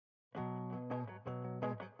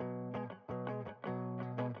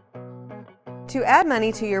To add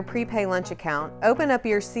money to your prepay lunch account, open up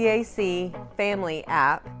your CAC Family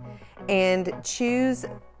App and choose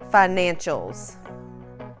Financials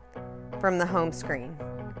from the home screen.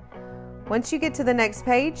 Once you get to the next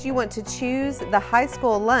page, you want to choose the high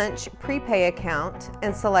school lunch prepay account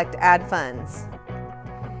and select Add Funds.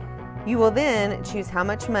 You will then choose how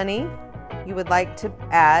much money you would like to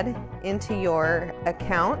add into your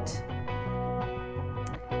account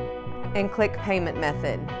and click Payment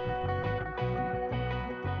Method.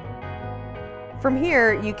 From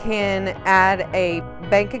here, you can add a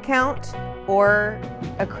bank account or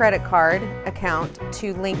a credit card account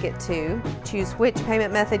to link it to. Choose which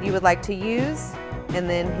payment method you would like to use and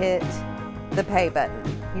then hit the Pay button.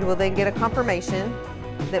 You will then get a confirmation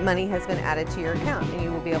that money has been added to your account, and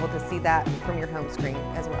you will be able to see that from your home screen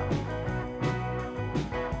as well.